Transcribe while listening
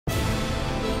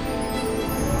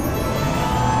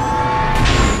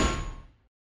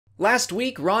Last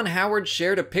week, Ron Howard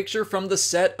shared a picture from the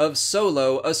set of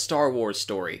Solo, a Star Wars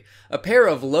story. A pair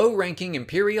of low-ranking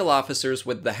Imperial officers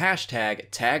with the hashtag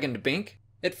Tag and Bink.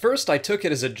 At first I took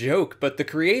it as a joke, but the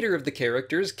creator of the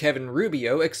characters, Kevin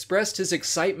Rubio, expressed his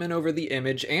excitement over the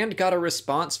image and got a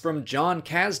response from Jon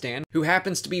Kasdan, who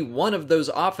happens to be one of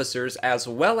those officers as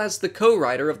well as the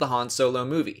co-writer of the Han Solo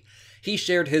movie. He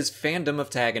shared his fandom of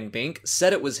Tag and Bink,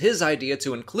 said it was his idea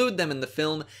to include them in the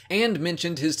film, and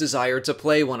mentioned his desire to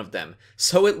play one of them.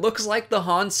 So it looks like the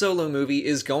Han Solo movie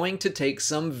is going to take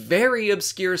some very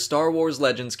obscure Star Wars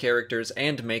Legends characters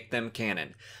and make them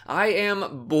canon. I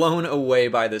am blown away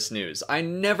by this news. I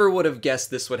never would have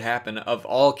guessed this would happen of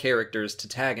all characters to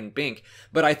Tag and Bink,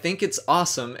 but I think it's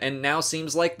awesome and now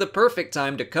seems like the perfect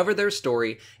time to cover their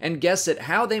story and guess at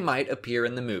how they might appear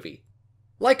in the movie.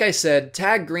 Like I said,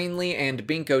 Tag Greenlee and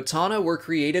Bink Otana were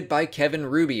created by Kevin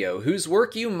Rubio, whose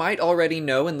work you might already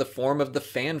know in the form of the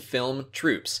fan film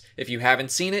Troops. If you haven't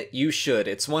seen it, you should.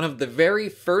 It's one of the very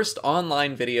first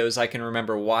online videos I can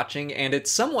remember watching, and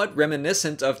it's somewhat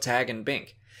reminiscent of Tag and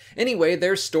Bink. Anyway,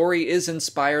 their story is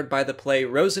inspired by the play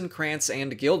Rosencrantz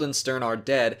and Guildenstern Are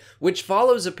Dead, which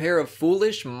follows a pair of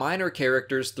foolish, minor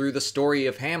characters through the story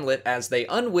of Hamlet as they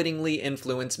unwittingly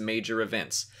influence major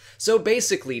events. So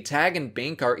basically, Tag and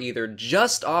Bink are either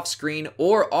just off-screen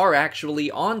or are actually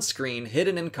on-screen,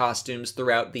 hidden in costumes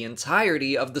throughout the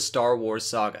entirety of the Star Wars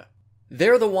saga.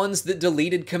 They're the ones that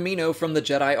deleted Kamino from the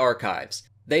Jedi archives.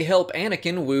 They help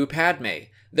Anakin woo Padme.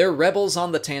 They're rebels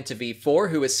on the Tantive 4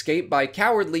 who escape by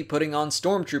cowardly putting on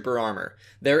stormtrooper armor.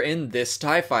 They're in this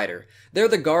TIE fighter. They're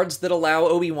the guards that allow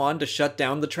Obi-Wan to shut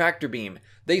down the tractor beam.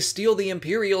 They steal the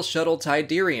Imperial shuttle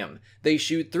Tiderium. They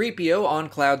shoot 3PO on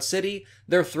Cloud City.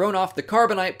 They're thrown off the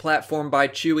Carbonite platform by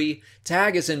Chewie.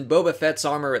 Tag is in Boba Fett's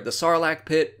armor at the Sarlacc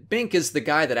pit. Bink is the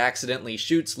guy that accidentally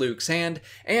shoots Luke's hand.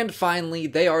 And finally,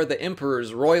 they are the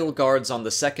Emperor's royal guards on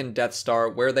the second Death Star,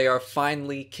 where they are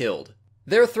finally killed.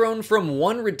 They're thrown from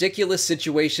one ridiculous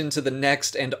situation to the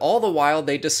next, and all the while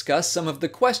they discuss some of the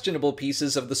questionable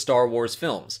pieces of the Star Wars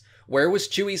films. Where was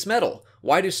Chewie's medal?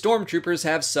 Why do stormtroopers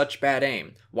have such bad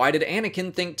aim? Why did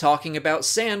Anakin think talking about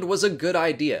sand was a good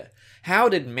idea? How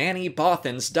did Manny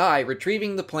Bothans die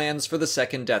retrieving the plans for the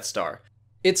second Death Star?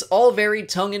 It's all very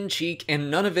tongue-in-cheek,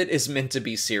 and none of it is meant to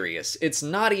be serious. It's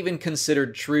not even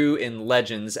considered true in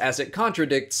Legends, as it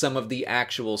contradicts some of the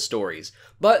actual stories.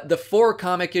 But the 4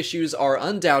 comic issues are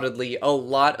undoubtedly a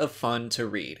lot of fun to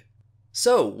read.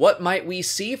 So, what might we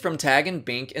see from Tag and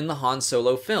Bink in the Han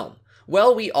Solo film?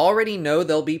 Well, we already know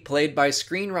they'll be played by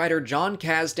screenwriter Jon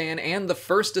Kasdan and the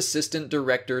first assistant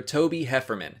director Toby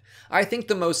Hefferman. I think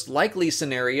the most likely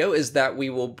scenario is that we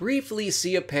will briefly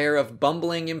see a pair of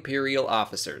bumbling Imperial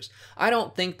officers. I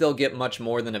don't think they'll get much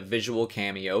more than a visual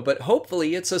cameo, but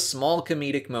hopefully it's a small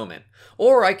comedic moment.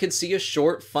 Or I could see a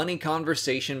short, funny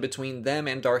conversation between them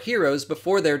and our heroes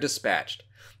before they're dispatched.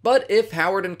 But if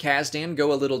Howard and Kasdan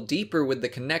go a little deeper with the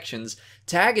connections,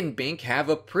 Tag and Bink have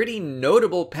a pretty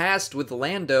notable past with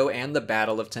Lando and the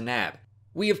Battle of Tanab.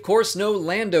 We of course know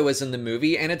Lando is in the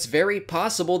movie, and it's very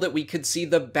possible that we could see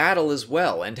the battle as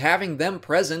well, and having them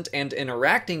present and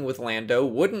interacting with Lando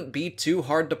wouldn't be too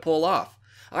hard to pull off.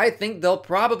 I think they'll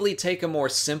probably take a more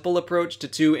simple approach to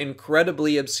 2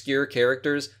 incredibly obscure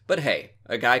characters, but hey,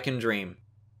 a guy can dream.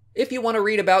 If you want to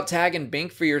read about Tag and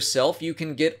Bink for yourself, you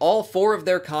can get all 4 of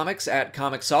their comics at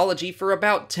Comixology for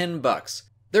about $10.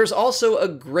 There's also a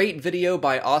great video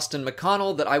by Austin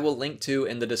McConnell that I will link to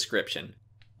in the description.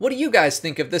 What do you guys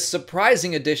think of this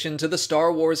surprising addition to the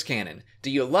Star Wars canon?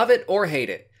 Do you love it or hate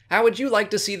it? How would you like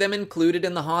to see them included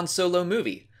in the Han Solo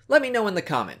movie? Let me know in the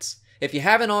comments. If you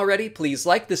haven't already, please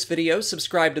like this video,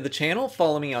 subscribe to the channel,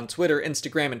 follow me on Twitter,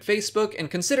 Instagram, and Facebook, and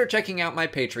consider checking out my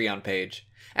Patreon page.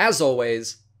 As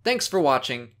always, thanks for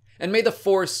watching, and may the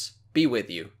Force be with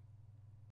you.